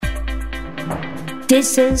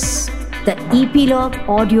This is the Epilogue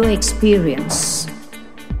Audio Experience.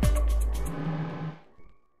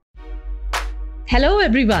 Hello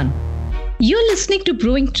everyone. You're listening to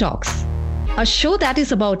Brewing Talks, a show that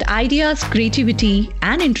is about ideas, creativity,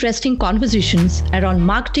 and interesting conversations around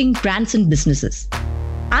marketing, brands, and businesses.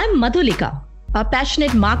 I'm Madhulika, a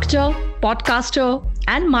passionate marketer, podcaster,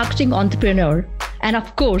 and marketing entrepreneur, and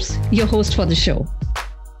of course, your host for the show.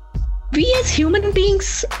 We as human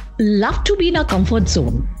beings love to be in our comfort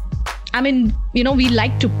zone. We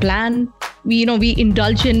like to plan. We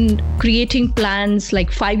indulge in creating plans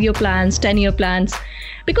like 5-year plans, 10-year plans,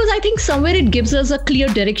 because I think somewhere it gives us a clear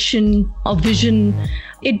direction, a vision.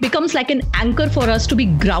 It becomes like an anchor for us to be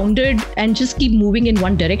grounded and just keep moving in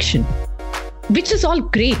one direction, which is all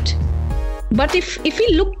great. But if we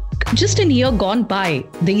look just a year gone by,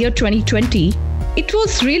 the year 2020, it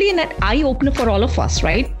was really an eye-opener for all of us,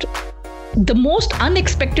 right? The most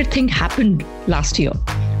unexpected thing happened last year.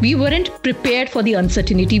 We weren't prepared for the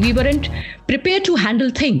uncertainty. We weren't prepared to handle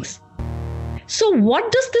things. So what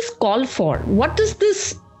does this call for? What does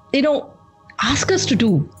this, ask us to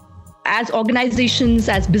do as organizations,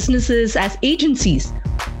 as businesses, as agencies?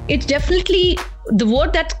 It's definitely, the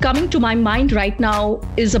word that's coming to my mind right now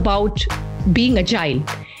is about being agile.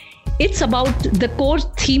 It's about the core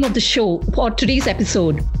theme of the show for today's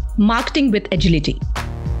episode, marketing with agility.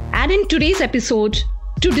 And in today's episode,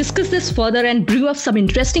 to discuss this further and brew up some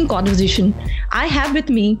interesting conversation, I have with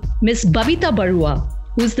me Ms. Babita Barua,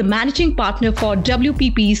 who is the managing partner for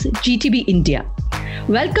WPP's GTB India.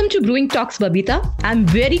 Welcome to Brewing Talks, Babita. I'm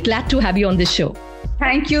very glad to have you on this show.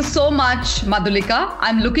 Thank you so much, Madhulika.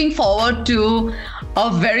 I'm looking forward to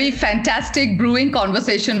a very fantastic brewing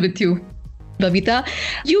conversation with you. Babita,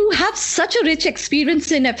 you have such a rich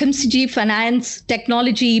experience in FMCG, finance,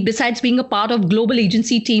 technology, besides being a part of global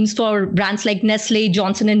agency teams for brands like Nestle,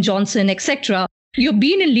 Johnson & Johnson, etc. You've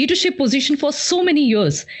been in leadership position for so many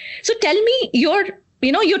years. So tell me your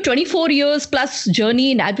 24 years plus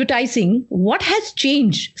journey in advertising, what has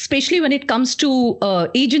changed, especially when it comes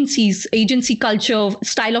to agencies, agency culture,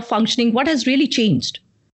 style of functioning, what has really changed?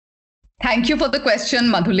 Thank you for the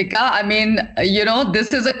question, Madhulika.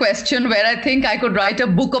 This is a question where I think I could write a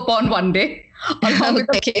book upon one day, along with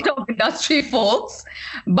a lot of industry folks.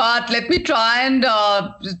 But let me try and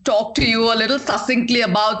talk to you a little succinctly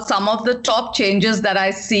about some of the top changes that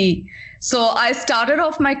I see. So I started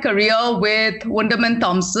off my career with Wunderman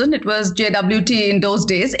Thompson. It was JWT in those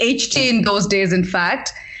days, HT in those days, in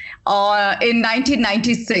fact, in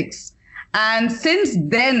 1996. And since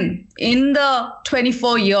then, in the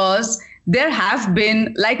 24 years, there have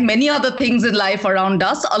been, like many other things in life around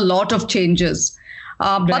us, a lot of changes.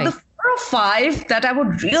 But the 4 or 5 that I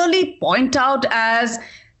would really point out as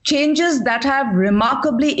changes that have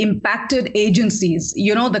remarkably impacted agencies,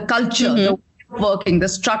 the culture, the way of working, the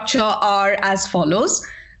structure are as follows.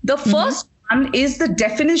 The first one is the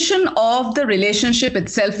definition of the relationship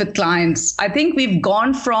itself with clients. I think we've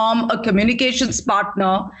gone from a communications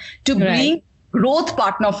partner to being a growth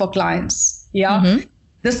partner for clients.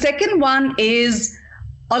 The second one is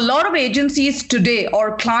a lot of agencies today,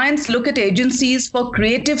 or clients look at agencies for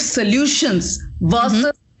creative solutions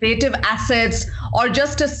versus creative assets, or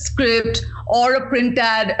just a script or a print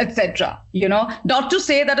ad, etc. Not to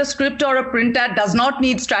say that a script or a print ad does not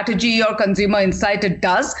need strategy or consumer insight, it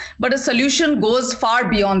does, but a solution goes far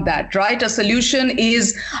beyond that, right? A solution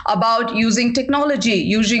is about using technology,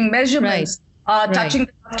 using measurements, touching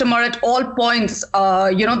the customer at all points,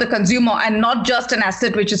 the consumer, and not just an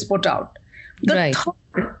asset which is put out. Third,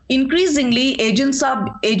 increasingly,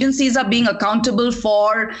 agencies are being accountable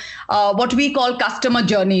for what we call customer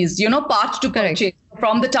journeys, path to purchase,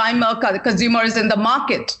 from the time a consumer is in the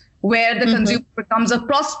market, where the consumer becomes a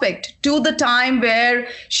prospect, to the time where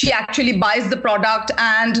she actually buys the product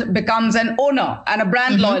and becomes an owner and a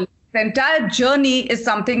brand loyal. The entire journey is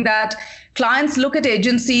something that clients look at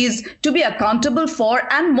agencies to be accountable for,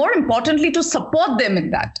 and more importantly, to support them in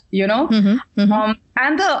that,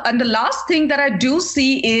 And the last thing that I do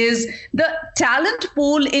see is the talent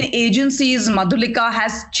pool in agencies, Madhulika,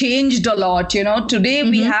 has changed a lot. Today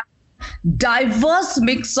we have diverse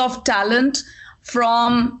mix of talent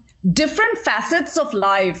from different facets of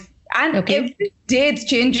life. And every day it's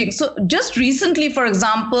changing. So just recently, for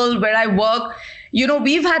example, where I work,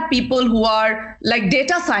 we've had people who are like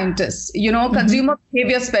data scientists, consumer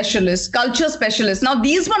behavior specialists, culture specialists. Now,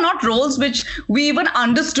 these were not roles which we even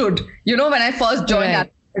understood, when I first joined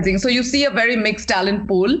advertising. So you see a very mixed talent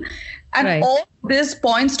pool. And all this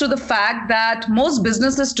points to the fact that most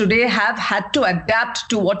businesses today have had to adapt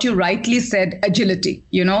to what you rightly said, agility,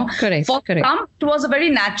 Correct. For some, it was a very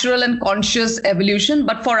natural and conscious evolution.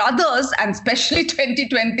 But for others, and especially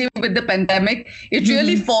 2020 with the pandemic, it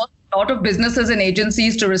really forced a lot of businesses and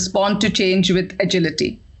agencies to respond to change with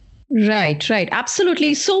agility. Right.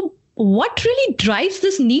 Absolutely. So what really drives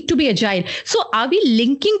this need to be agile? So are we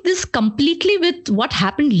linking this completely with what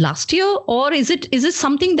happened last year, or is it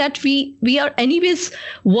something that we are anyways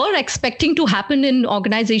were expecting to happen in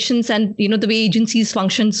organizations and the way agencies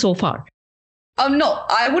function so far? No,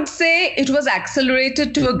 I would say it was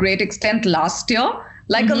accelerated to a great extent last year.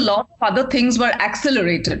 Like a lot of other things were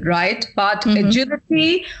accelerated, right? But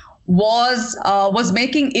agility was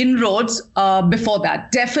making inroads before that,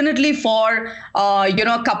 definitely for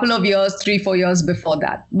a couple of years, 3-4 years before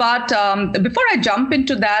that. But before I jump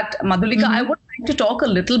into that, Madhulika, I would like to talk a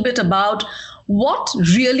little bit about what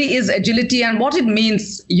really is agility and what it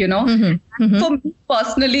means. For me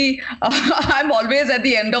personally, I'm always at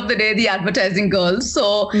the end of the day the advertising girl,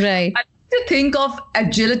 so I like to think of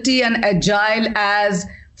agility and agile as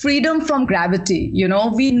freedom from gravity.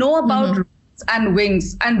 We know about and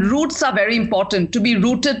wings, and roots are very important, to be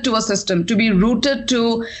rooted to a system, to be rooted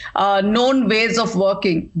to known ways of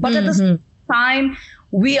working. But at the same time,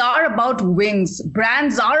 we are about wings.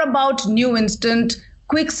 Brands are about new, instant,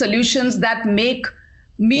 quick solutions that make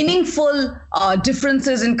meaningful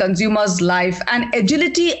differences in consumers' life. And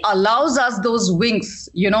agility allows us those wings,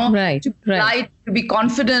 to fly, to be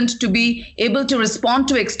confident, to be able to respond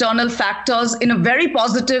to external factors in a very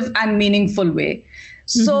positive and meaningful way.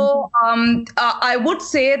 So I would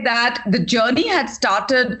say that the journey had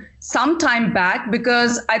started some time back,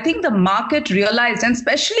 because I think the market realized, and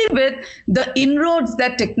especially with the inroads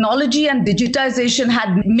that technology and digitization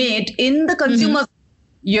had made in the consumers,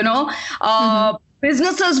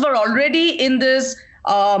 businesses were already in this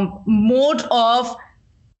mode of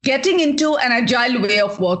getting into an agile way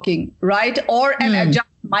of working, right? Or an agile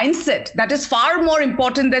mindset that is far more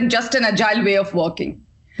important than just an agile way of working.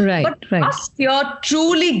 But last year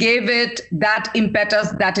truly gave it that impetus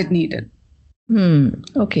that it needed.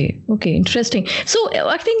 Okay, interesting. So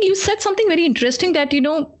I think you said something very interesting that,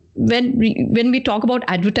 when we talk about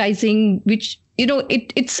advertising, which,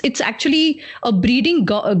 it's actually a breeding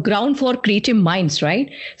ground for creative minds, right?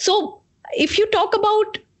 So if you talk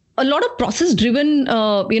about a lot of process driven,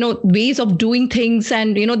 ways of doing things,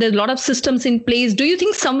 and, there's a lot of systems in place, do you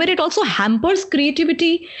think somewhere it also hampers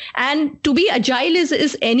creativity? And to be agile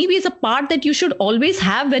is anyways a part that you should always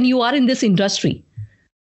have when you are in this industry?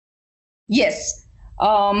 Yes.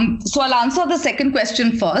 So I'll answer the second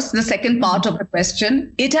question first, the second part of the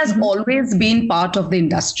question. It has always been part of the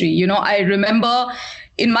industry. I remember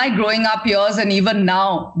in my growing up years, and even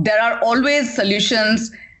now, there are always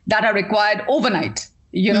solutions that are required overnight.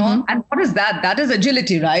 And what is that? That is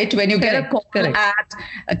agility, right? When you get a call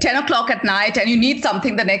at 10 o'clock at night and you need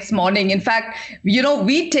something the next morning. In fact,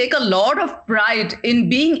 we take a lot of pride in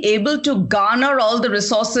being able to garner all the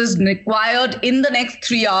resources required in the next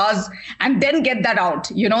 3 hours and then get that out.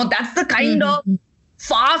 That's the kind of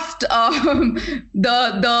fast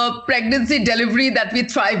the pregnancy delivery that we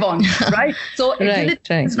thrive on, right? So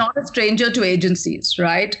agility is not a stranger to agencies,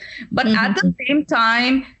 right? But at the same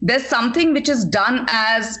time, there's something which is done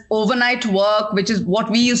as overnight work, which is what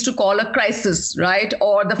we used to call a crisis, right?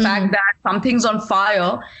 Or the fact that something's on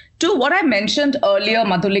fire. To what I mentioned earlier,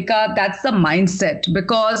 Madhulika, that's the mindset,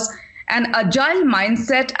 because an agile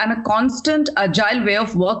mindset and a constant agile way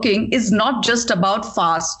of working is not just about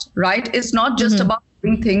fast, right? It's not just about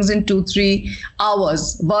doing things in 2-3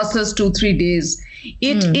 hours versus 2-3 days.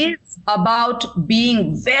 It is about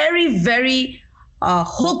being very, very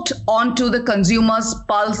hooked onto the consumer's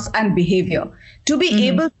pulse and behavior, to be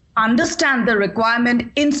able to understand the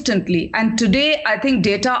requirement instantly. And today, I think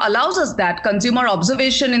data allows us that. Consumer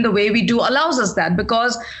observation in the way we do allows us that,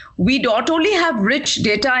 because we not only have rich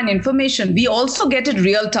data and information, we also get it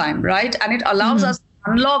real time, right? And it allows us to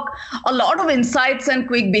unlock a lot of insights and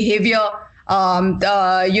quick behavior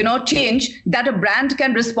change that a brand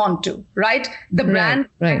can respond to, right? The brand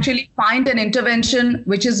actually find an intervention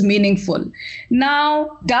which is meaningful.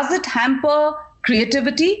 Now, does it hamper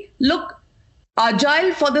creativity? Look,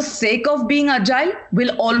 agile for the sake of being agile will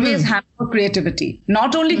always hamper creativity.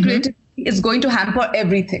 Not only creativity is going to hamper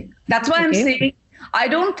everything. That's why I'm saying I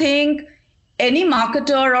don't think any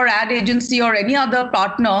marketer or ad agency or any other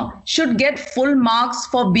partner should get full marks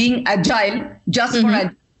for being agile just for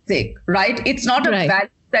agile's sake, right? It's not a value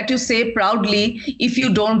that you say proudly if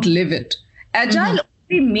you don't live it. Agile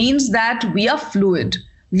only means that we are fluid.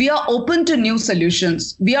 we are open to new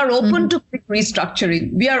solutions. We are open to quick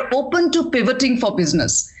restructuring. We are open to pivoting for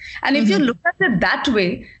business. And if you look at it that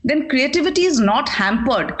way, then creativity is not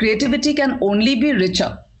hampered. Creativity can only be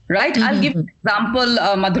richer, right? I'll give an example,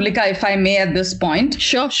 Madhulika, if I may, at this point.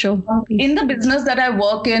 Sure. In the business that I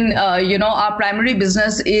work in, our primary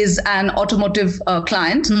business is an automotive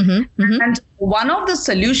client. And one of the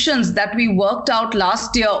solutions that we worked out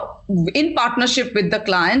last year in partnership with the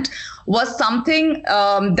client was something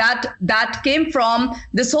that came from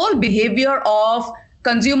this whole behavior of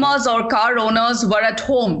consumers or car owners were at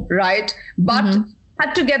home, right? But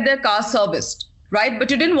had to get their car serviced, right? But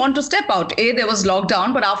you didn't want to step out. There was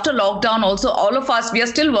lockdown, but after lockdown also, all of us, we are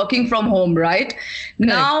still working from home, right?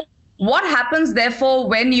 Now, what happens therefore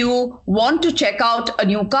when you want to check out a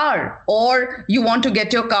new car or you want to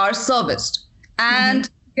get your car serviced? And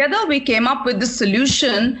together we came up with this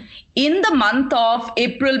solution in the month of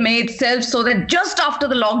April, May itself, so that just after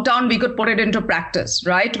the lockdown, we could put it into practice,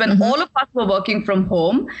 right? When all of us were working from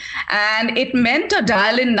home, and it meant a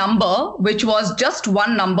dial-in number, which was just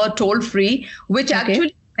one number, toll-free, which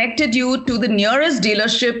actually connected you to the nearest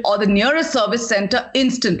dealership or the nearest service center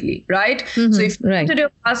instantly, right? So if you wanted your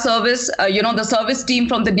car service, the service team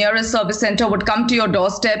from the nearest service center would come to your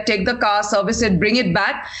doorstep, take the car, service it, bring it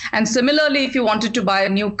back. And similarly, if you wanted to buy a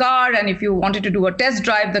new car and if you wanted to do a test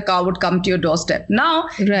drive, the car would come to your doorstep. Now,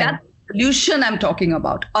 that's the solution I'm talking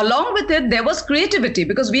about. Along with it, there was creativity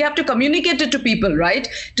because we have to communicate it to people, right?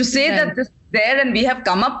 To say that this is there and we have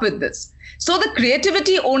come up with this. So the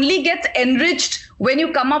creativity only gets enriched when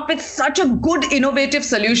you come up with such a good, innovative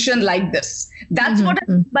solution like this. That's what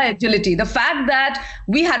I mean by agility. The fact that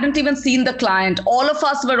we hadn't even seen the client, all of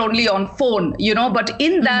us were only on phone, but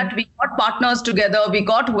in that we got partners together, we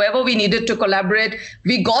got whoever we needed to collaborate,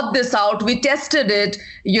 we got this out, we tested it,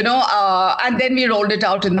 and then we rolled it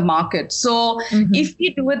out in the market. So if we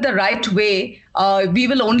do it the right way, we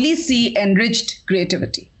will only see enriched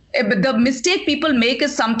creativity. But the mistake people make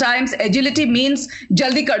is sometimes agility means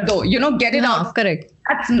jaldi kar do, get it out. Correct.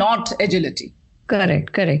 That's not agility.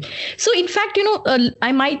 Correct. So in fact,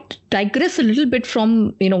 I might digress a little bit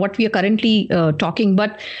from, what we are currently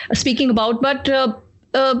speaking about. But,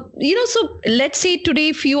 so let's say today,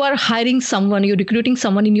 if you are hiring someone, you're recruiting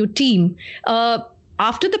someone in your team,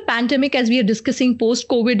 after the pandemic, as we are discussing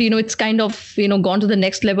post-COVID, it's kind of, gone to the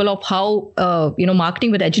next level of how, marketing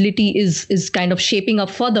with agility is kind of shaping up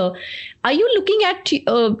further. Are you looking at,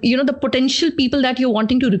 the potential people that you're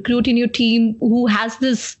wanting to recruit in your team who has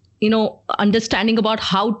this, understanding about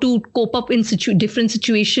how to cope up in different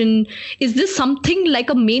situation? Is this something like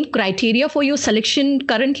a main criteria for your selection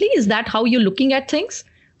currently? Is that how you're looking at things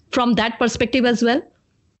from that perspective as well?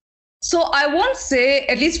 So I won't say,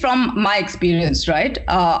 at least from my experience, right?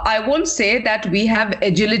 I won't say that we have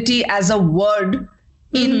agility as a word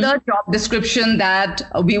in the job description that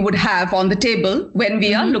we would have on the table when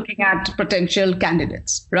we are looking at potential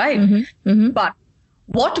candidates, right? But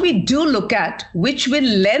what we do look at, which will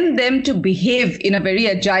lend them to behave in a very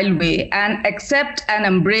agile way and accept and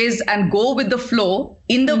embrace and go with the flow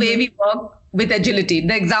in the way we work with agility.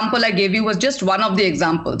 The example I gave you was just one of the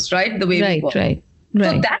examples, right? The way we work.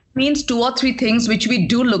 Right. So that means 2 or 3 things which we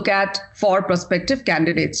do look at for prospective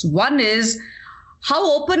candidates. One is, how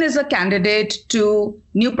open is a candidate to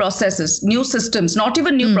new processes, new systems, not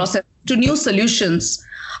even new process, to new solutions?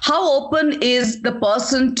 How open is the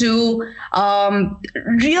person to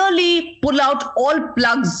really pull out all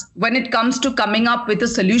plugs when it comes to coming up with a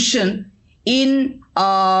solution in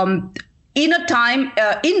real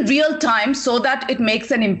time, so that it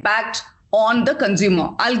makes an impact on the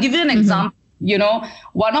consumer? I'll give you an example.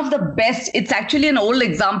 One of the best, it's actually an old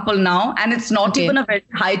example now, and it's not even a very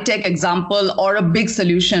high-tech example or a big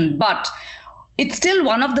solution, but it's still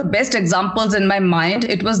one of the best examples in my mind.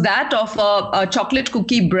 It was that of a chocolate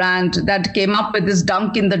cookie brand that came up with this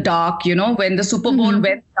dunk in the dark, when the Super Bowl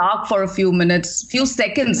went dark for a few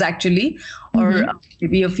seconds actually, or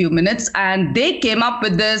maybe a few minutes. And they came up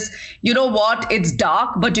with this, it's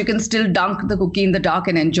dark, but you can still dunk the cookie in the dark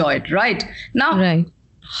and enjoy it, right? Now,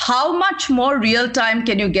 how much more real time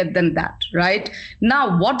can you get than that, right?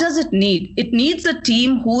 Now, what does it need? It needs a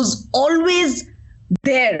team who's always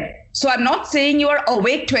there. So I'm not saying you are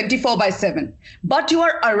awake 24/7, but you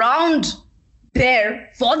are around there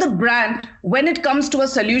for the brand when it comes to a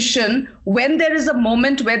solution, when there is a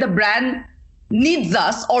moment where the brand needs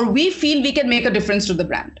us or we feel we can make a difference to the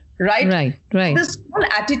brand, right? Right. This whole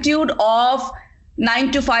attitude of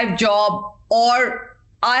 9-to-5 job, or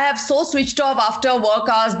I have so switched off after work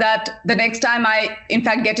hours that the next time I, in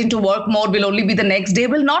fact, get into work mode will only be the next day,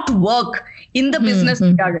 will not work in the business,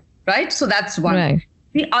 right? So that's one.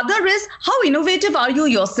 The other is how innovative are you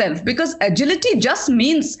yourself? Because agility just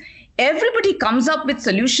means everybody comes up with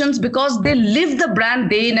solutions because they live the brand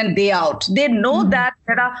day in and day out. They know that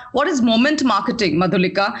there are, what is moment marketing,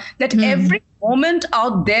 Madhulika? That every moment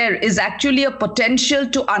out there is actually a potential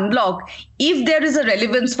to unlock if there is a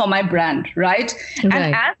relevance for my brand, right? And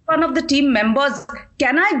as one of the team members,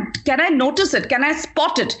 can I notice it? Can I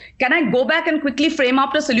spot it? Can I go back and quickly frame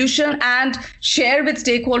up a solution and share with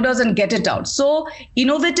stakeholders and get it out? So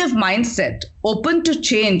innovative mindset, open to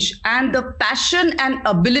change, and the passion and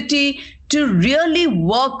ability to really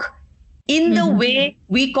work in the way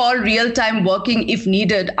we call real-time working if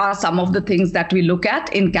needed are some of the things that we look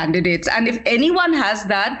at in candidates. And if anyone has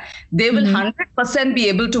that, they will 100% be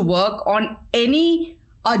able to work on any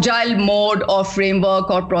agile mode or framework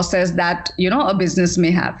or process that, a business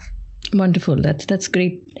may have. Wonderful. That's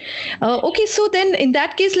great. Okay, so then in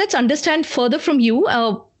that case, let's understand further from you.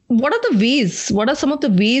 What are some of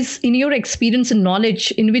the ways in your experience and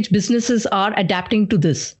knowledge in which businesses are adapting to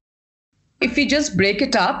this? If we just break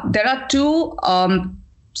it up, there are two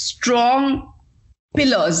strong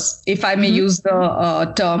pillars, if I may use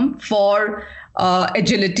the term, for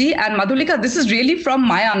agility. And Madhulika, this is really from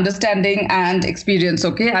my understanding and experience,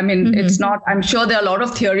 okay? I mean, it's not, I'm sure there are a lot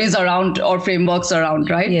of theories around or frameworks around,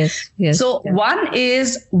 right? Yes. So one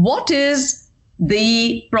is, what is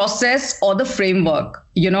the process or the framework?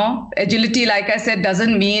 Agility, like I said,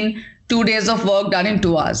 doesn't mean 2 days of work done in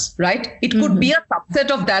 2 hours, right? It could be a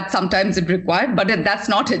subset of that. Sometimes it required, but that's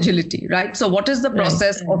not agility, right? So what is the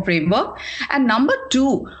process or framework? And number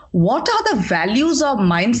two, what are the values or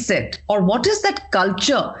mindset, or what is that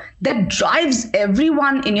culture that drives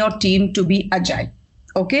everyone in your team to be agile?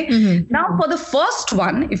 Okay. Now, for the first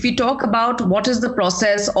one, if we talk about what is the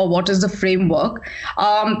process or what is the framework,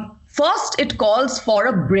 first, it calls for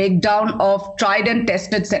a breakdown of tried and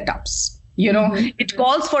tested setups. It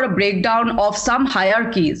calls for a breakdown of some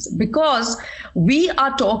hierarchies, because we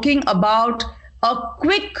are talking about a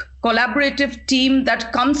quick collaborative team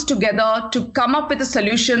that comes together to come up with a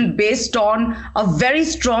solution based on a very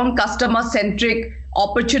strong customer-centric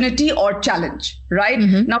opportunity or challenge, right?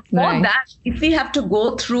 Now, for that, if we have to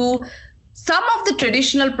go through some of the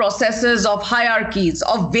traditional processes of hierarchies,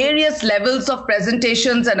 of various levels of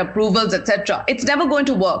presentations and approvals, etc., it's never going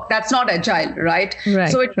to work. That's not agile, right?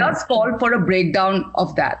 So it does call for a breakdown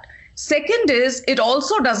of that. Second is, it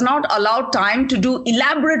also does not allow time to do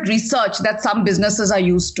elaborate research that some businesses are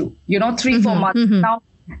used to, 3-4 months. Now,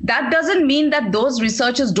 that doesn't mean that those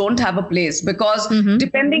researchers don't have a place, because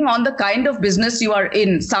depending on the kind of business you are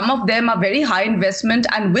in, some of them are very high investment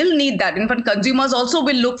and will need that. In fact, consumers also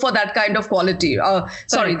will look for that kind of quality,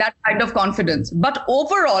 that kind of confidence. But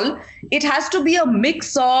overall, it has to be a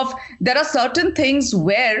mix of, there are certain things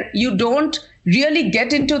where you don't really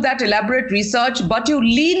get into that elaborate research, but you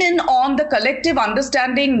lean in on the collective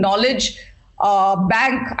understanding, knowledge,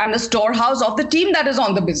 bank and the storehouse of the team that is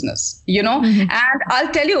on the business, And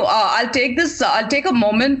I'll tell you, I'll take a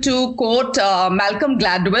moment to quote Malcolm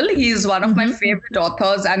Gladwell. He is one of my favorite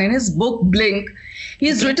authors. And in his book, Blink,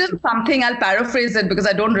 he's written something, I'll paraphrase it because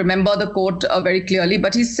I don't remember the quote very clearly,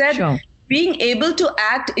 but he said, being able to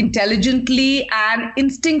act intelligently and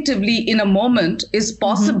instinctively in a moment is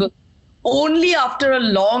possible only after a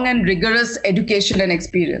long and rigorous education and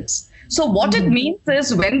experience. So what it means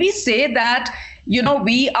is, when we say that,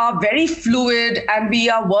 we are very fluid and we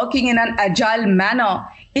are working in an agile manner,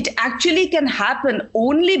 it actually can happen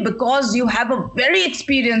only because you have a very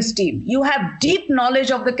experienced team. You have deep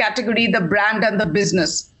knowledge of the category, the brand and the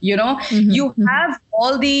business. You have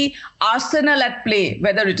all the arsenal at play,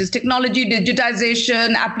 whether it is technology,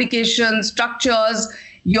 digitization, applications, structures,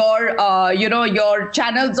 your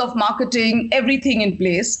channels of marketing, everything in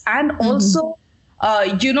place. And also,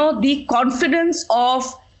 the confidence of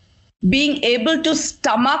being able to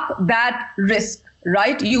stomach that risk,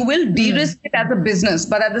 right? You will de-risk it as a business,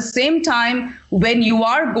 but at the same time, when you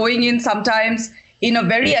are going in sometimes in a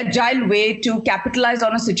very agile way to capitalize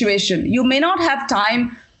on a situation, you may not have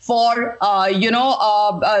time for,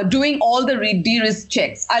 doing all the de-risk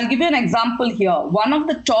checks. I'll give you an example here. One of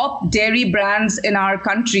the top dairy brands in our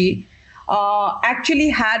country actually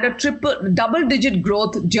had a double-digit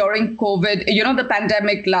growth during COVID, the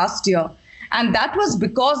pandemic last year. And that was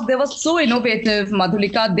because they were so innovative,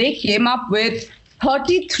 Madhulika. They came up with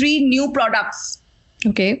 33 new products.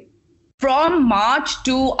 Okay. From March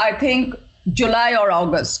to, I think, July or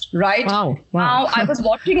August, right? Wow. Now, I was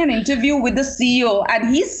watching an interview with the CEO,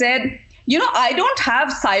 and he said, I don't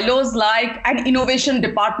have silos like an innovation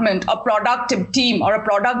department, a product team, or a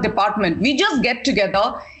product department. We just get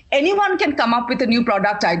together anyone can come up with a new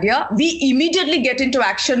product idea. We immediately get into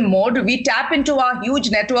action mode. We tap into our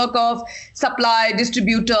huge network of supply,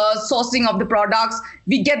 distributors, sourcing of the products.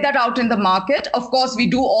 We get that out in the market. Of course, we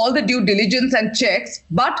do all the due diligence and checks,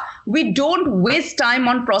 but we don't waste time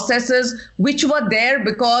on processes which were there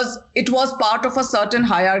because it was part of a certain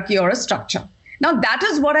hierarchy or a structure. Now, that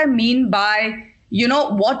is what I mean by,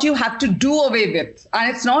 what you have to do away with.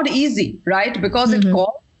 And it's not easy, right? Because it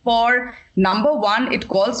calls for, number one, it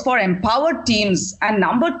calls for empowered teams. And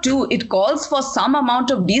number two, it calls for some amount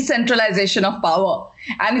of decentralization of power.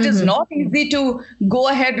 And it is not easy to go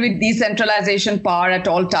ahead with decentralization power at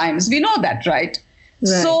all times. We know that, right?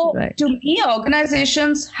 To me,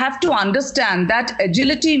 organizations have to understand that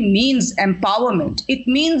agility means empowerment. It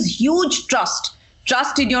means huge trust.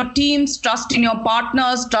 Trust in your teams, trust in your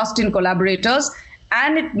partners, trust in collaborators.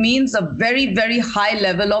 And it means a very, very high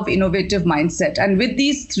level of innovative mindset. And with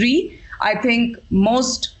these three, I think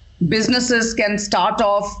most businesses can start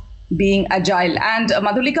off being agile. And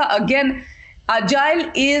Madhulika, again,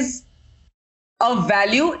 agile is a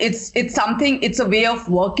value. It's something, it's a way of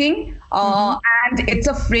working. And it's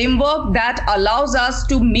a framework that allows us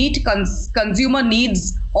to meet consumer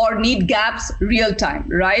needs or need gaps real time,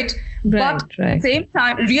 right? But at the same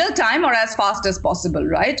time, real time or as fast as possible,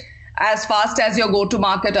 right? As fast as your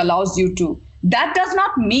go-to-market allows you to. That does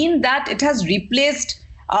not mean that it has replaced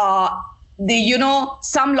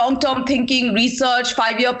some long-term thinking, research,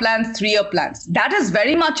 5-year plans, 3-year plans. That is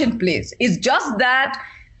very much in place. It's just that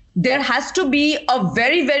there has to be a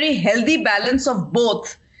very, very healthy balance of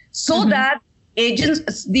both so that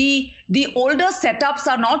agents, the older setups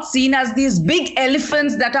are not seen as these big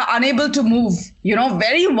elephants that are unable to move,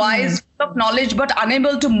 very wise, full of knowledge, but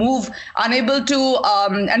unable to move, unable to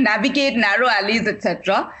navigate narrow alleys,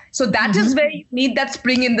 etc. So that is where you need that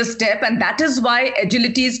spring in the step. And that is why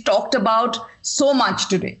agility is talked about so much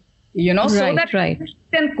today, so that it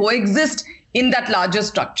can coexist in that larger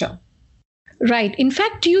structure. Right. In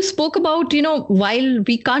fact, you spoke about, while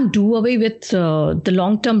we can't do away with the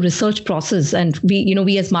long-term research process, and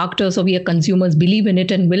we as marketers or we as consumers believe in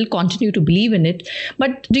it and will continue to believe in it.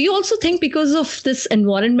 But do you also think because of this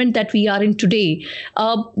environment that we are in today,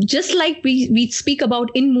 just like we speak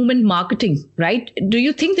about in-moment marketing, right? Do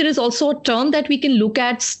you think there is also a term that we can look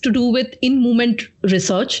at to do with in-moment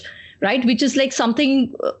research? Right, which is like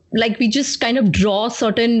something like we just kind of draw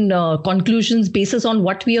certain conclusions basis on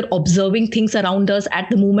what we are observing things around us at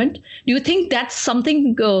the moment. Do you think that's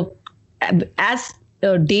something as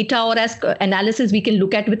data or as analysis we can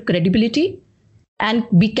look at with credibility? And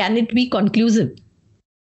can it be conclusive,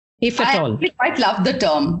 if at all? I quite love the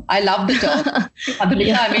term. I love the term.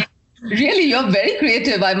 Madhulika, I mean, really, you're very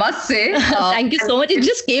creative, I must say. Thank you so much. It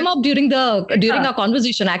just came up during our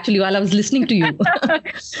conversation, actually, while I was listening to you.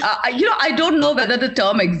 I don't know whether the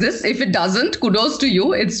term exists. If it doesn't, kudos to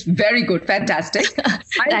you. It's very good. Fantastic.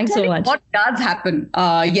 Thanks so much. What does happen?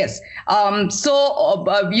 Yes. There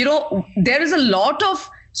is a lot of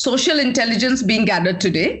social intelligence being gathered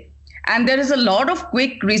today. And there is a lot of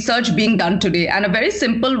quick research being done today. And a very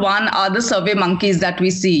simple one are the survey monkeys that we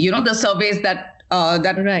see, the surveys that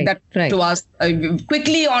to us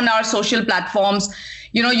quickly on our social platforms.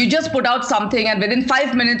 You just put out something and within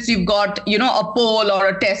 5 minutes you've got, a poll or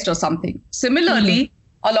a test or something. Similarly,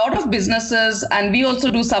 a lot of businesses, and we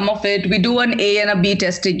also do some of it, we do an A and a B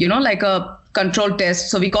testing, like a control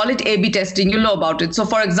test. So we call it A/B testing. You know about it. So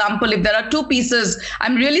for example, if there are two pieces,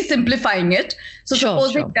 I'm really simplifying it. So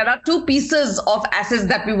supposing there are two pieces of assets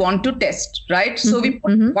that we want to test, right? So we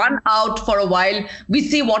put one out for a while. We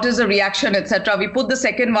see what is the reaction, etc. We put the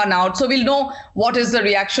second one out. So we'll know what is the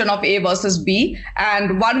reaction of A versus B.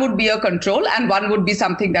 And one would be a control and one would be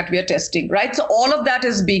something that we are testing, right? So all of that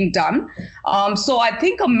is being done. So I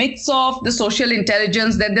think a mix of the social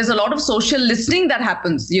intelligence, then there's a lot of social listening that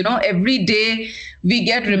happens, every day. We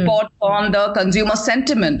get reports on the consumer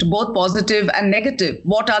sentiment, both positive and negative.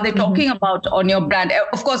 What are they talking about on your brand?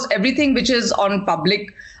 Of course, everything which is on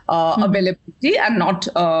public availability and not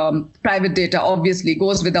private data, obviously,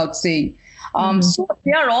 goes without saying. So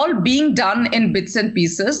they are all being done in bits and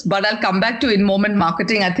pieces, but I'll come back to in-moment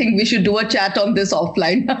marketing. I think we should do a chat on this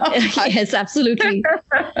offline. Yes, absolutely.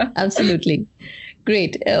 Absolutely.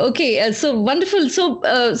 Great. Okay. So wonderful. So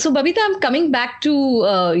Babita, I'm coming back to,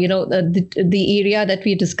 the area that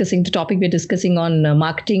we're discussing, the topic we're discussing on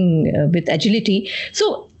marketing with agility.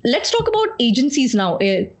 So let's talk about agencies now,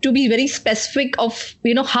 to be very specific of,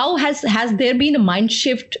 how has there been a mind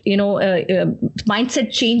shift,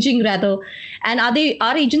 mindset changing rather, and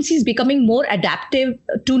are agencies becoming more adaptive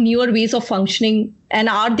to newer ways of functioning, and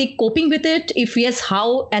are they coping with it? If yes,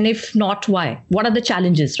 how? And if not, why? What are the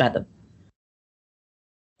challenges rather?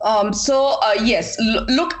 Yes,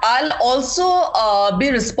 look, I'll also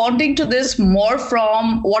be responding to this more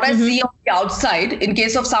from what I see on the outside in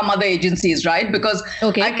case of some other agencies, right? Because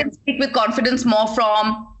I can speak with confidence more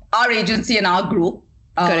from our agency and our group.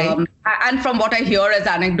 And from what I hear as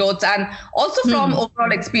anecdotes and also from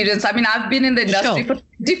overall experience. I mean, I've been in the industry for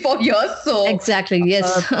 24 years. So exactly,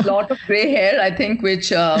 yes. A lot of gray hair, I think,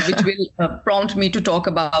 which will prompt me to talk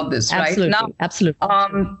about this, absolutely, right? Now, absolutely.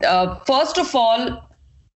 First of all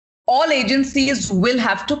agencies will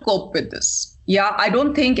have to cope with this. Yeah, I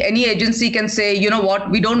don't think any agency can say, you know what,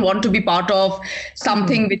 we don't want to be part of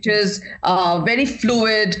something which is very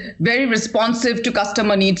fluid, very responsive to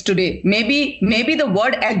customer needs today. Maybe the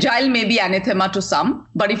word agile may be anathema to some,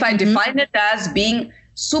 but if I define it as being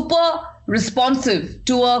super responsive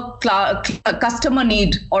to a customer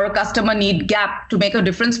need or a customer need gap to make a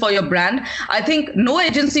difference for your brand, I think no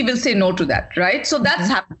agency will say no to that, right? So that's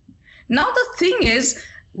happening. Now, the thing is,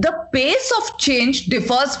 the pace of change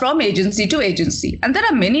differs from agency to agency. And there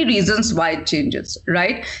are many reasons why it changes,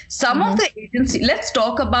 right? Some of the agency, let's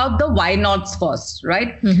talk about the why nots first,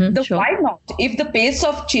 right? Why not, if the pace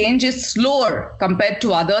of change is slower compared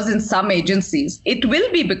to others in some agencies, it will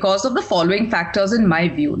be because of the following factors in my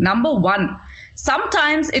view. Number one,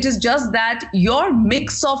 sometimes it is just that your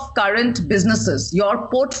mix of current businesses, your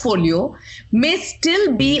portfolio may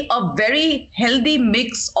still be a very healthy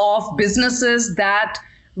mix of businesses that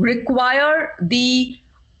require the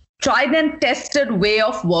tried and tested way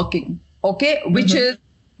of working, okay, which is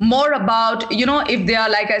more about, if they are,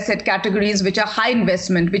 like I said, categories which are high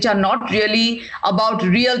investment, which are not really about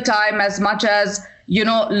real time as much as, a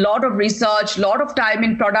lot of research, lot of time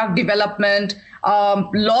in product development,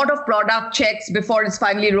 lot of product checks before it's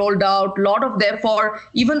finally rolled out, lot of, therefore,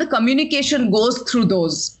 even the communication goes through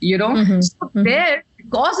those, So there,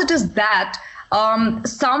 because it is that,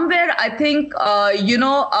 somewhere I think,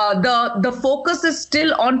 the focus is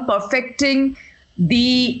still on perfecting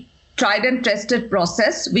the tried and tested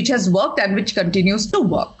process, which has worked and which continues to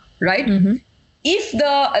work, right?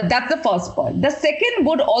 That's the first point. The second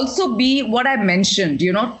would also be what I mentioned,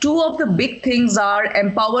 two of the big things are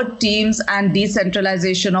empowered teams and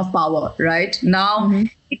decentralization of power, right? Now,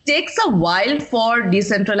 it takes a while for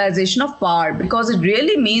decentralization of power because it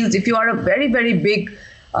really means if you are a very, very big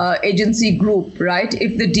agency group, right?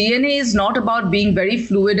 If the DNA is not about being very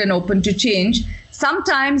fluid and open to change,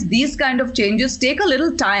 sometimes these kind of changes take a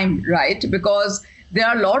little time, right? Because there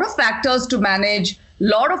are a lot of factors to manage,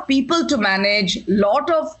 lot of people to manage, lot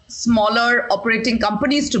of smaller operating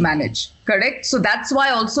companies to manage, correct? So that's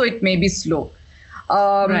why also it may be slow.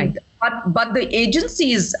 Right. But the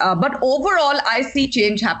agencies, but overall, I see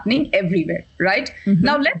change happening everywhere, right?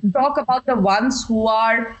 Now, let's talk about the ones who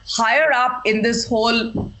are higher up in this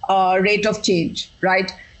whole rate of change,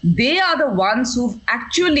 right? They are the ones who've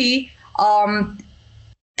actually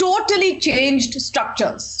totally changed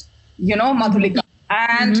structures, Madhulika.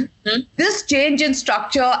 And this change in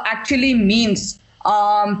structure actually means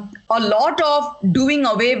a lot of doing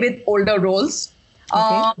away with older roles.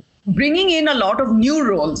 Bringing in a lot of new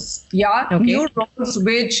roles, new roles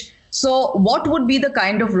so what would be the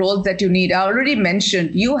kind of roles that you need? I already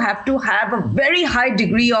mentioned, you have to have a very high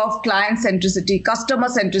degree of client centricity, customer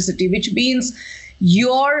centricity, which means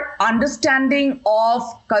your understanding of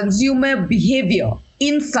consumer behavior,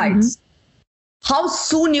 insights, how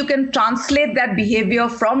soon you can translate that behavior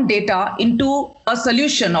from data into a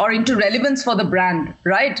solution or into relevance for the brand,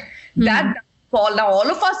 right? That now, all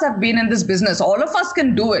of us have been in this business. All of us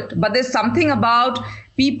can do it. But there's something about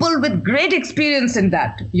people with great experience in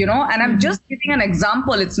that, and I'm just giving an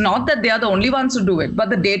example. It's not that they are the only ones who do it. But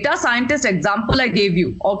the data scientist example I gave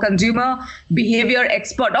you, or consumer behavior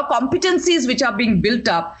expert, or competencies which are being built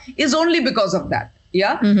up is only because of that.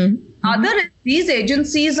 These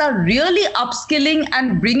agencies are really upskilling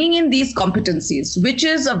and bringing in these competencies, which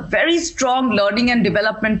is a very strong learning and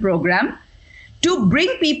development program to bring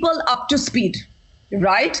people up to speed,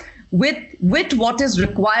 right, with what is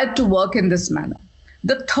required to work in this manner.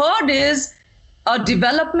 The third is a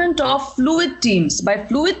development of fluid teams. By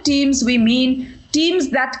fluid teams, we mean teams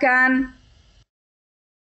that can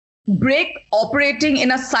break operating in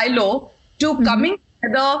a silo to coming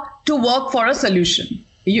together to work for a solution,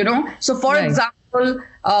 So for example,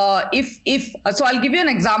 so I'll give you an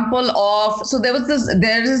example of, so there is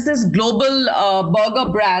this global burger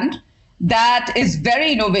brand that is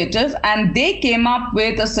very innovative, and they came up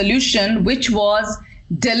with a solution which was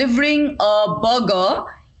delivering a burger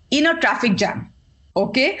in a traffic jam.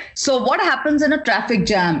 Okay, so what happens in a traffic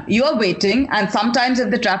jam? You are waiting, and sometimes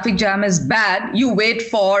if the traffic jam is bad, you wait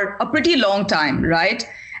for a pretty long time, right?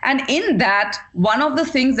 And in that, one of the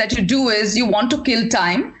things that you do is you want to kill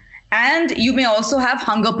time, and you may also have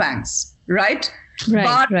hunger pangs, right?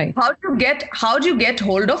 But how do you get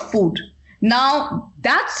hold of food? Now,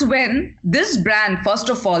 that's when this brand, first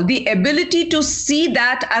of all, the ability to see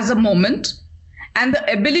that as a moment, and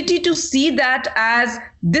the ability to see that as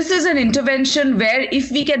this is an intervention where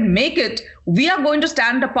if we can make it, we are going to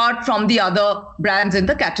stand apart from the other brands in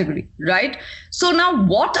the category, right? So now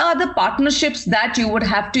what are the partnerships that you would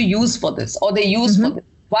have to use for this, or they use for this?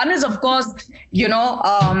 One is, of course,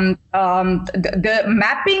 the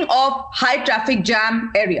mapping of high traffic jam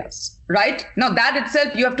areas, right? Now that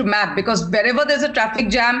itself you have to map, because wherever there's a traffic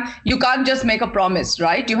jam, you can't just make a promise,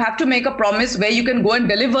 right? You have to make a promise where you can go and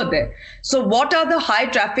deliver there. So what are the high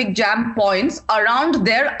traffic jam points around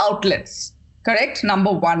their outlets? Correct?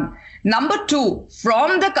 Number one. Number two,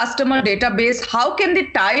 from the customer database, how can they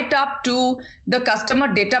tie it up to the customer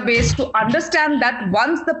database to understand that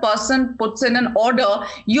once the person puts in an order,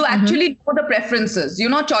 you actually know the preferences,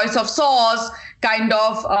 choice of sauce, kind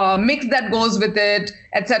of mix that goes with it,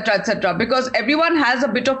 etc., because everyone has a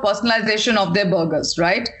bit of personalization of their burgers,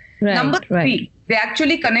 right? Number three, they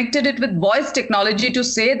actually connected it with voice technology to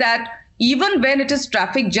say that even when it is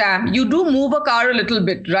traffic jam, you do move a car a little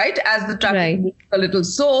bit, right? As the traffic moves a little.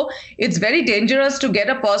 So it's very dangerous to get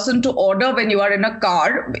a person to order when you are in a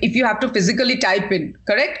car if you have to physically type in,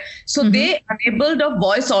 correct? So they enabled a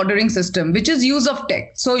voice ordering system, which is use of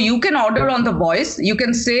tech. So you can order on the voice. You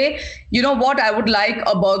can say, you know what, I would like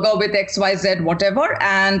a burger with XYZ, whatever.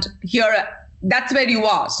 And here, that's where you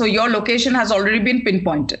are. So your location has already been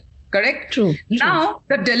pinpointed. Correct? True. Now,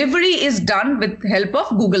 the delivery is done with help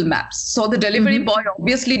of Google Maps. So the delivery boy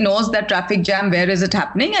obviously knows that traffic jam, where is it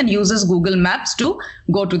happening, and uses Google Maps to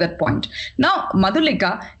go to that point. Now,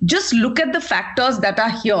 Madhulika, just look at the factors that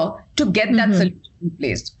are here to get that solution in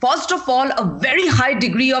place. First of all, a very high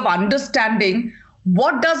degree of understanding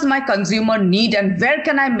what does my consumer need and where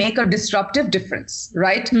can I make a disruptive difference,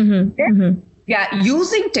 right? Yeah,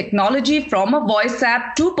 using technology from a voice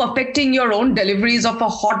app to perfecting your own deliveries of a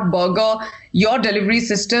hot burger, your delivery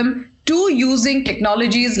system, to using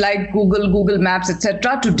technologies like Google Maps,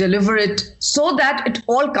 etc., to deliver it so that it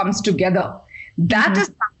all comes together. That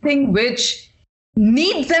is something which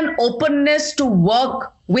needs an openness to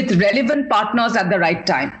work with relevant partners at the right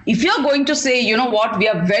time. If you're going to say, you know what, we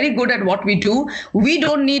are very good at what we do, we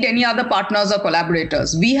don't need any other partners or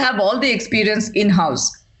collaborators. We have all the experience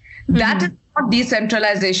in-house. That is not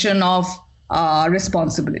decentralization of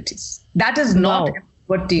responsibilities. That is not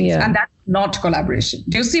what teams, and that's not collaboration.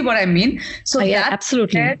 Do you see what I mean? So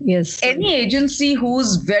absolutely. Yes. Any agency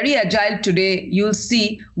who's very agile today, you'll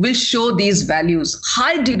see, will show these values.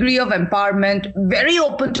 High degree of empowerment, very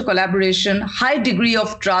open to collaboration, high degree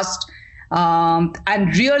of trust,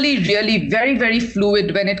 and really, really very, very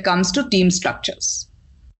fluid when it comes to team structures.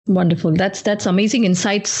 Wonderful. That's amazing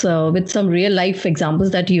insights with some real life examples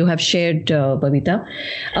that you have shared, Babita.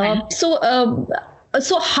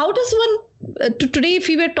 So how does one today, if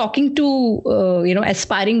we were talking to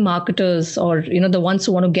aspiring marketers, or the ones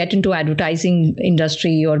who want to get into advertising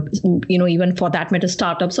industry, or even for that matter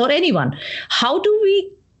startups or anyone, what do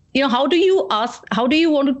you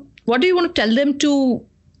want to tell them to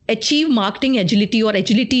achieve marketing agility or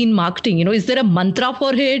agility in marketing? Is there a mantra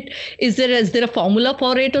for it? Is there a formula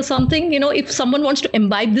for it or something? If someone wants to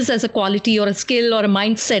imbibe this as a quality or a skill or a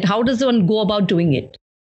mindset, how does one go about doing it?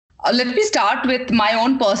 Let me start with my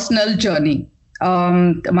own personal journey,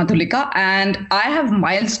 Madhulika, and I have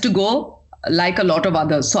miles to go like a lot of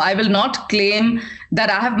others. So I will not claim that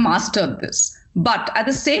I have mastered this. But at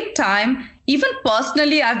the same time, even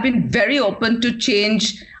personally, I've been very open to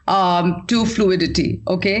change to fluidity.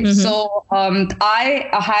 Okay. So I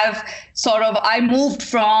moved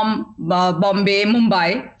from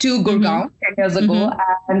Mumbai to Gurgaon 10 years ago.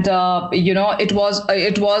 And, it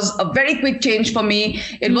was a very quick change for me.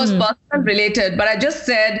 It was personal related, but I just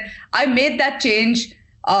said, I made that change.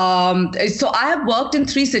 So I have worked in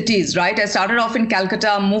 3 cities, right? I started off in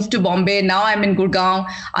Calcutta, moved to Bombay. Now I'm in Gurgaon.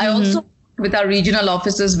 I also worked with our regional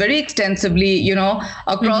offices very extensively,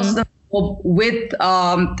 across the with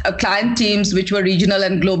client teams, which were regional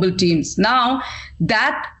and global teams. Now,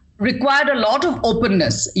 that required a lot of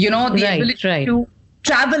openness, the ability to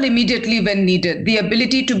travel immediately when needed, the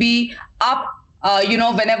ability to be up,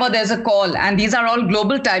 whenever there's a call. And these are all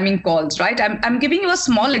global timing calls, right? I'm giving you a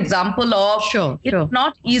small example of it's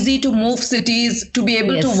not easy to move cities to be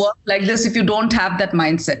able to work like this if you don't have that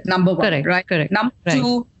mindset. Number one, right? Correct. Number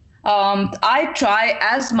two, I try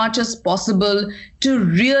as much as possible to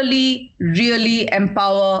really, really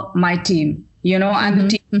empower my team. and the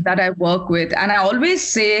team that I work with. And I always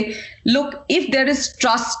say, look, if there is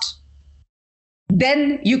trust,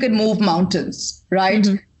 then you can move mountains, right?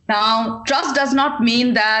 Now, trust does not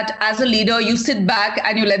mean that as a leader, you sit back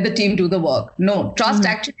and you let the team do the work. No, trust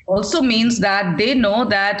actually also means that they know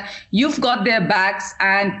that you've got their backs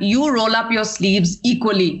and you roll up your sleeves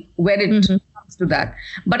equally when it comes to that.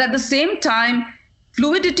 But at the same time,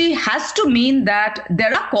 fluidity has to mean that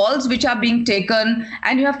there are calls which are being taken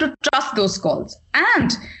and you have to trust those calls.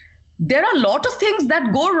 And there are a lot of things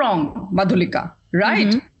that go wrong, Madhulika,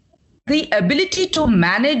 right? The ability to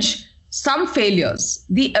manage some failures,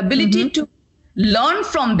 the ability to learn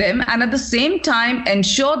from them, and at the same time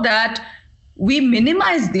ensure that we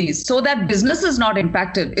minimize these so that business is not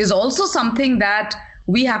impacted is also something that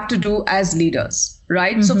we have to do as leaders,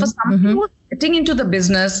 right? So for some people getting into the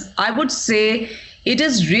business, I would say it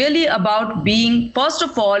is really about being, first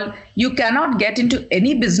of all, you cannot get into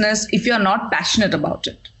any business if you're not passionate about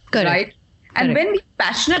it, right? And when we're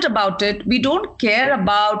passionate about it, we don't care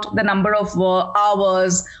about the number of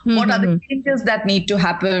hours, what are the changes that need to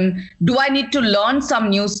happen, do I need to learn some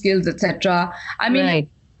new skills, etc. I mean, I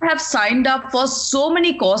have signed up for so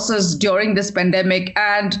many courses during this pandemic,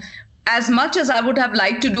 and as much as I would have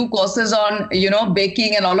liked to do courses on,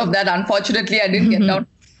 baking and all of that, unfortunately, I didn't get down to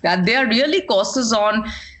that. There are really courses on,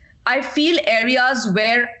 I feel, areas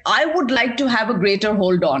where I would like to have a greater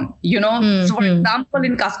hold on, So for example,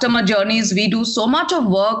 in customer journeys, we do so much of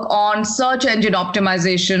work on search engine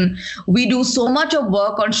optimization. We do so much of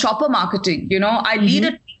work on shopper marketing. I lead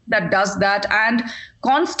a team that does that. And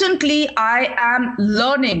constantly I am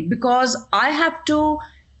learning because I have to,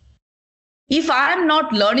 if I am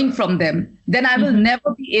not learning from them, then I will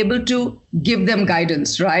never be able to give them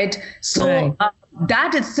guidance, right? So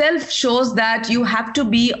that itself shows that you have to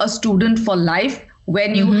be a student for life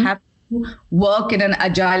when you have to work in an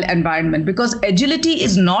agile environment, because agility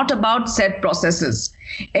is not about set processes.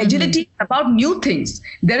 Agility is about new things.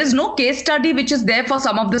 There is no case study which is there for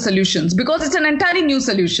some of the solutions because it's an entirely new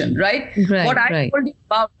solution, right? What I told you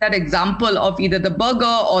about that example of either the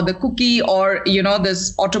burger or the cookie or,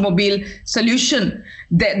 this automobile solution,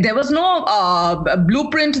 there was no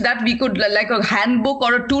blueprint that we could, like a handbook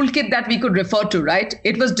or a toolkit that we could refer to, right?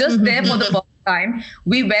 It was just there for the first time.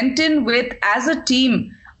 We went in with, as a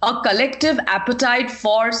team, a collective appetite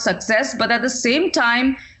for success, but at the same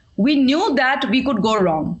time, we knew that we could go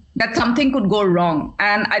wrong, that something could go wrong.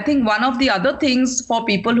 And I think one of the other things for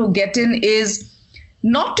people who get in is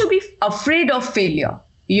not to be afraid of failure,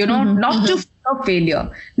 not to fear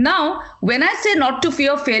failure. Now, when I say not to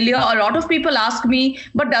fear failure, a lot of people ask me,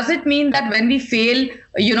 but does it mean that when we fail,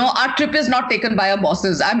 our trip is not taken by our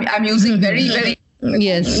bosses? I'm using very, very...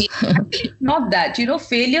 Yes. Not that,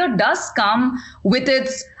 failure does come with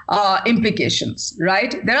its implications,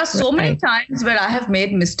 right? There are so many times where I have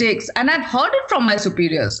made mistakes and I've heard it from my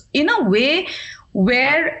superiors in a way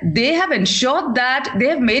where they have ensured that they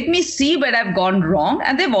have made me see where I've gone wrong.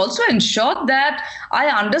 And they've also ensured that I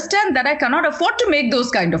understand that I cannot afford to make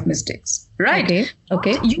those kind of mistakes, right?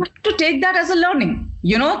 Okay. You have to take that as a learning,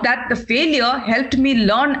 that the failure helped me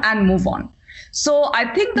learn and move on. So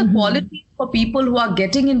I think the quality for people who are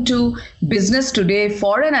getting into business today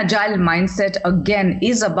for an agile mindset, again,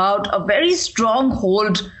 is about a very strong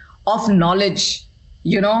hold of knowledge,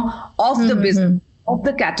 of the business, of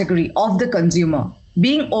the category, of the consumer,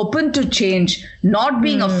 being open to change, not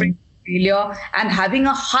being afraid of failure, and having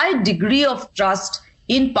a high degree of trust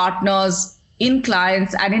in partners, in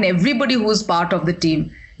clients, and in everybody who's part of the team.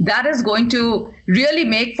 That is going to really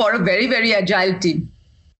make for a very, very agile team.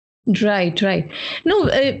 Right. No,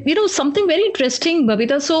 something very interesting,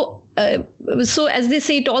 Babita. So as they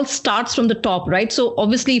say, it all starts from the top, right? So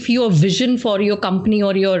obviously, if you have vision for your company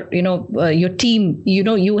or your team,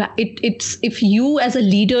 it's if you as a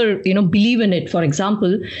leader, believe in it, for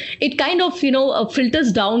example, it kind of,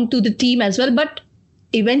 filters down to the team as well. But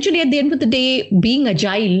eventually, at the end of the day, being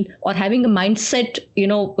agile or having a mindset,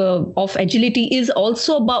 of agility is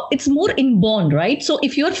also about, it's more inborn, right? So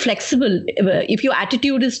if you're flexible, if your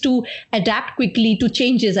attitude is to adapt quickly to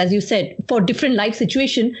changes, as you said, for different life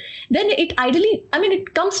situation, then it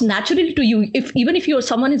comes naturally to you. Even if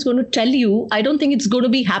someone is going to tell you, I don't think it's going to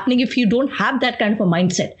be happening if you don't have that kind of a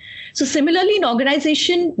mindset. So similarly, in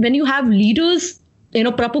organization, when you have leaders,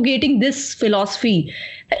 propagating this philosophy,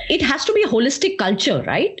 it has to be a holistic culture,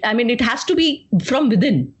 right? I mean, it has to be from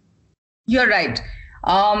within. You're right.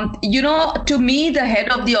 To me, the head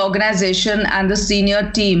of the organization and the senior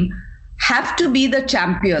team have to be the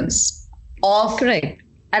champions of an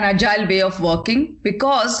agile way of working,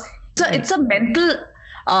 because it's a mental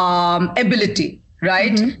ability,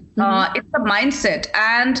 right? It's a mindset.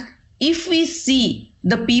 And if we see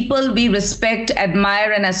the people we respect,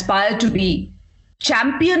 admire, and aspire to be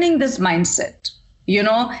championing this mindset,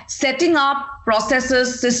 setting up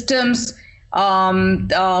processes, systems,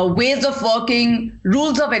 ways of working,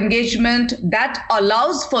 rules of engagement that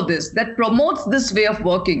allows for this, that promotes this way of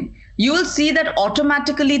working, you will see that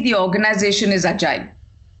automatically the organization is agile,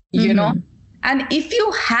 And if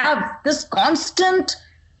you have this constant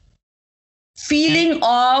feeling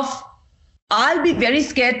of, I'll be very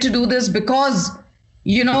scared to do this because,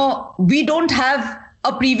 we don't have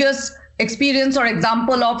a previous experience or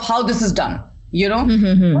example of how this is done,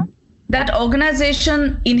 that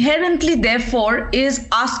organization inherently, therefore, is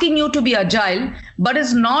asking you to be agile, but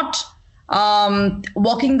is not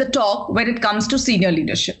walking the talk when it comes to senior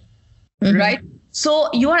leadership, right? So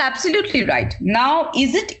you are absolutely right. Now,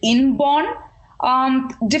 is it inborn?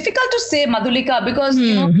 Difficult to say, Madhulika, because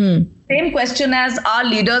same question as, are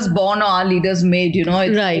leaders born or are leaders made?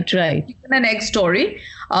 It's right. An egg story.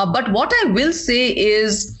 But what I will say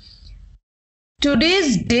is,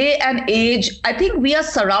 today's day and age, I think we are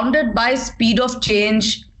surrounded by speed of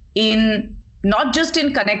change in not just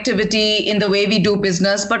in connectivity, in the way we do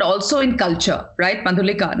business, but also in culture, right,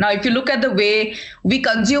 Madhulika? Now, if you look at the way we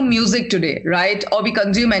consume music today, right, or we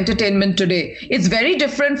consume entertainment today, it's very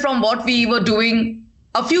different from what we were doing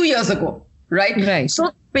a few years ago, right?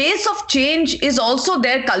 So pace of change is also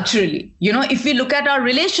there culturally. If we look at our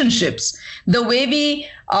relationships, the way we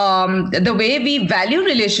value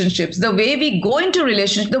relationships, the way we go into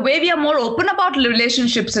relationships, the way we are more open about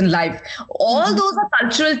relationships in life, all those are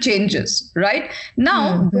cultural changes, right?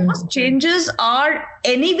 Now, those changes are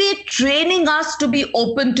anyway training us to be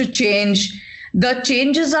open to change. The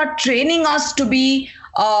changes are training us to be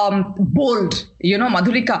bold,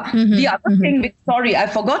 Madhulika. The other thing, sorry, I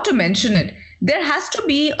forgot to mention it. There has to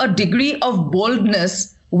be a degree of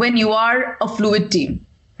boldness when you are a fluid team,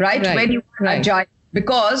 right? When you are agile.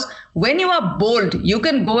 Because when you are bold, you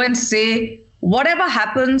can go and say, whatever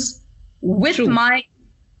happens with my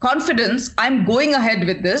confidence, I'm going ahead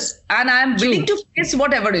with this and I'm willing to face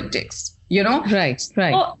whatever it takes, Right.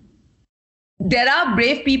 So, there are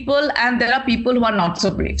brave people and there are people who are not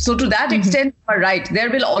so brave. So to that extent, you are right.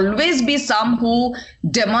 There will always be some who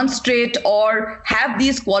demonstrate or have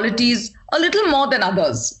these qualities a little more than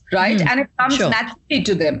others, right? And it comes naturally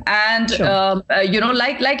to them. And,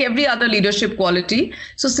 like every other leadership quality.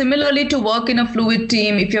 So similarly, to work in a fluid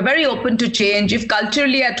team, if you're very open to change, if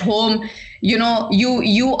culturally at home,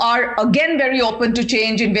 you are again very open to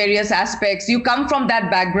change in various aspects. You come from that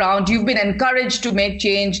background. You've been encouraged to make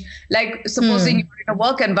change. Like supposing you're in a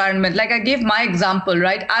work environment, like I gave my example,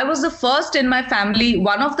 right? I was the first in my family,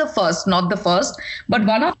 one of the first, not the first, but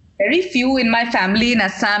one of very few in my family in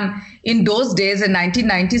Assam in those days in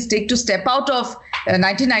 1996 to step out of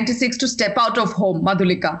 1996 to step out of home,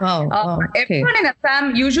 Madhulika. Everyone in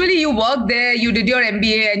Assam, usually you work there, you did your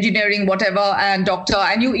MBA, engineering, whatever, and doctor,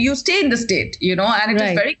 and you stay in the state, and it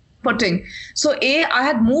was very comforting. So I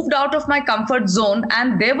had moved out of my comfort zone,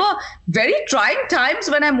 and there were very trying times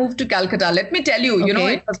when I moved to Calcutta. Let me tell you,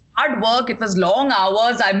 it was hard work. It was long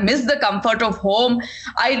hours. I missed the comfort of home.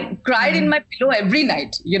 I cried in my pillow every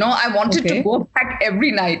night. I wanted to go back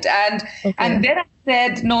every night. And then I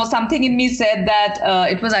said, no, something in me said that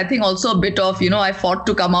it was, I think, also a bit of, I fought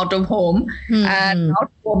to come out of home and now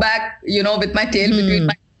to go back, with my tail between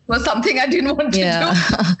my was something I didn't want to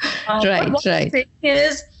do. Right. What I'm saying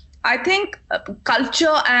is, I think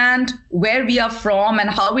culture and where we are from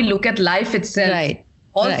and how we look at life itself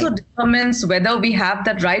also determines whether we have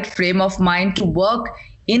that right frame of mind to work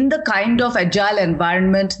in the kind of agile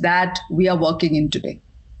environment that we are working in today.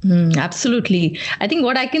 Absolutely. I think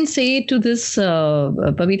what I can say to this,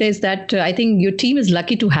 Babita, is that I think your team is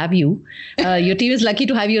lucky to have you. Your team is lucky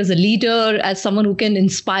to have you as a leader, as someone who can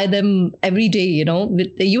inspire them every day.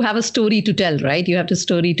 You have a story to tell, right? You have a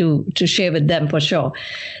story to share with them for sure.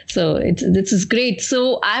 So this is great.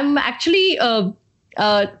 So I'm actually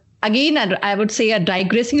again, I would say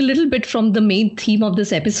digressing a little bit from the main theme of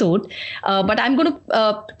this episode, but I'm going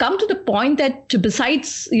to come to the point that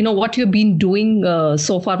besides, what you've been doing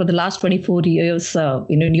so far for the last 24 years,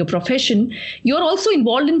 in your profession, you're also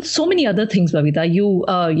involved in so many other things, Babita. You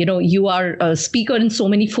are a speaker in so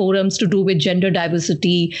many forums to do with gender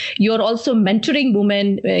diversity. You're also mentoring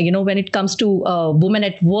women, when it comes to women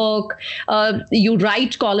at work. You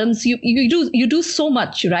write columns. You do so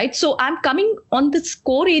much, right? So I'm coming on this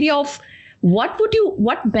core area of what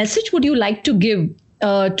message would you like to give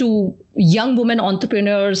to young women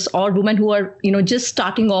entrepreneurs or women who are just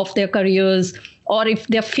starting off their careers, or if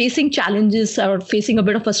they're facing challenges or facing a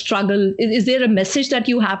bit of a struggle? Is there a message that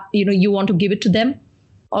you have you want to give it to them,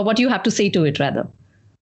 or what do you have to say to it rather?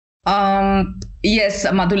 Yes,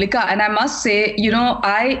 Madhulika, and I must say,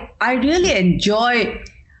 I really enjoy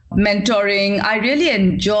mentoring. I really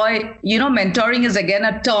enjoy, mentoring is again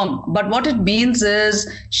a term, but what it means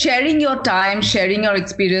is sharing your time, sharing your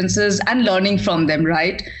experiences, and learning from them,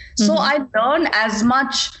 right? So I learn as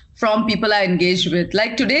much from people I engage with.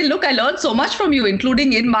 Like today, look, I learned so much from you,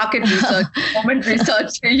 including in market research, moment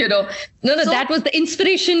research, No, so, that was the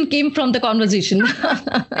inspiration came from the conversation.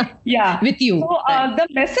 Yeah. With you. So the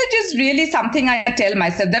message is really something I tell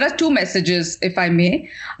myself. There are two messages, if I may.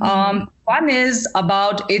 One is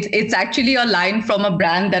about, it's actually a line from a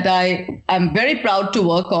brand that I am very proud to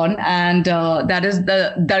work on. And that is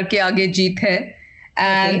the Dar ke aage jeet hai.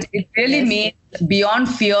 And it really means beyond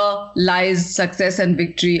fear lies success and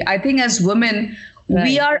victory. I think as women,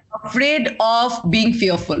 we are afraid of being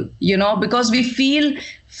fearful, because we feel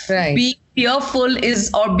being fearful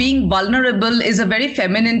or being vulnerable is a very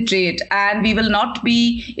feminine trait, and it'll not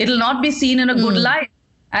be seen in a good light.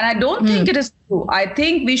 And I don't think it is true. I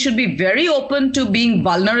think we should be very open to being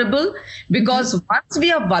vulnerable, because once we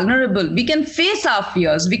are vulnerable, we can face our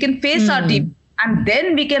fears, we can face our deep. And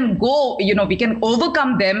then we can go, we can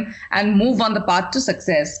overcome them and move on the path to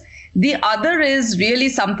success. The other is really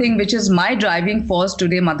something which is my driving force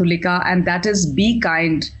today, Madhulika, and that is be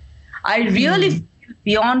kind. I really feel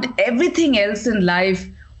beyond everything else in life,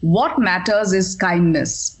 what matters is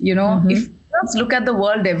kindness. If we just look at the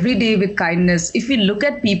world every day with kindness, if we look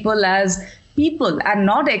at people as people and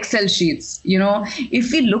not Excel sheets,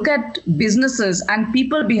 if we look at businesses and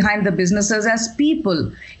people behind the businesses as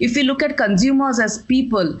people, if we look at consumers as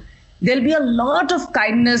people, there'll be a lot of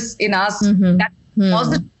kindness in us that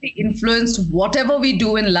positively influence whatever we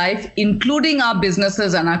do in life, including our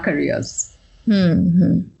businesses and our careers.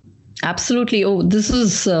 Absolutely. Oh, this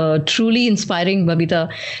is truly inspiring,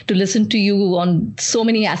 Babita, to listen to you on so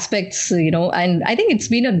many aspects, and I think it's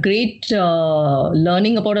been a great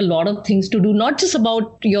learning about a lot of things to do, not just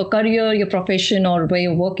about your career, your profession, or where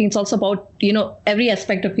you're working. It's also about, every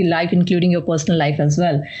aspect of your life, including your personal life as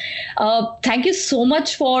well. Thank you so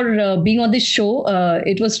much for being on this show.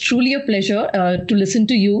 It was truly a pleasure to listen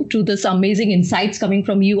to you, to this amazing insights coming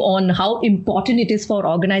from you on how important it is for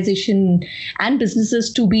organization and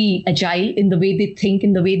businesses to be agile in the way they think,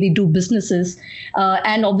 in the way they do businesses,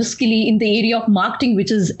 and obviously in the area of marketing, which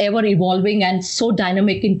is ever evolving and so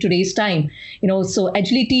dynamic in today's time. So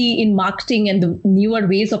agility in marketing and the newer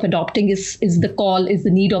ways of adopting is the call, is the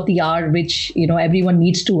need of the hour, which everyone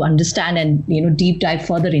needs to understand and deep dive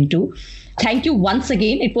further into. Thank you once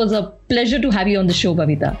again. It was a pleasure to have you on the show,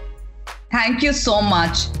 Babita. Thank you so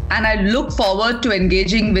much, and I look forward to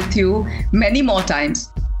engaging with you many more times.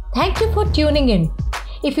 Thank you for tuning in.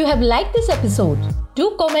 If you have liked this episode,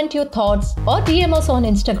 do comment your thoughts or DM us on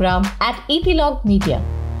Instagram at Epilogue Media.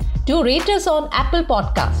 Do rate us on Apple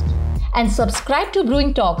Podcast and subscribe to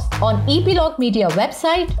Brewing Talks on Epilogue Media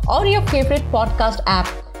website or your favorite podcast app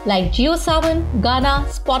like JioSaavn, Gaana,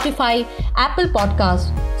 Spotify, Apple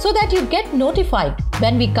Podcast, so that you get notified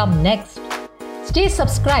when we come next. Stay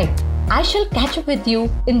subscribed. I shall catch up with you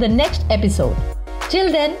in the next episode.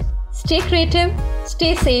 Till then, stay creative,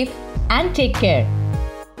 stay safe, and take care.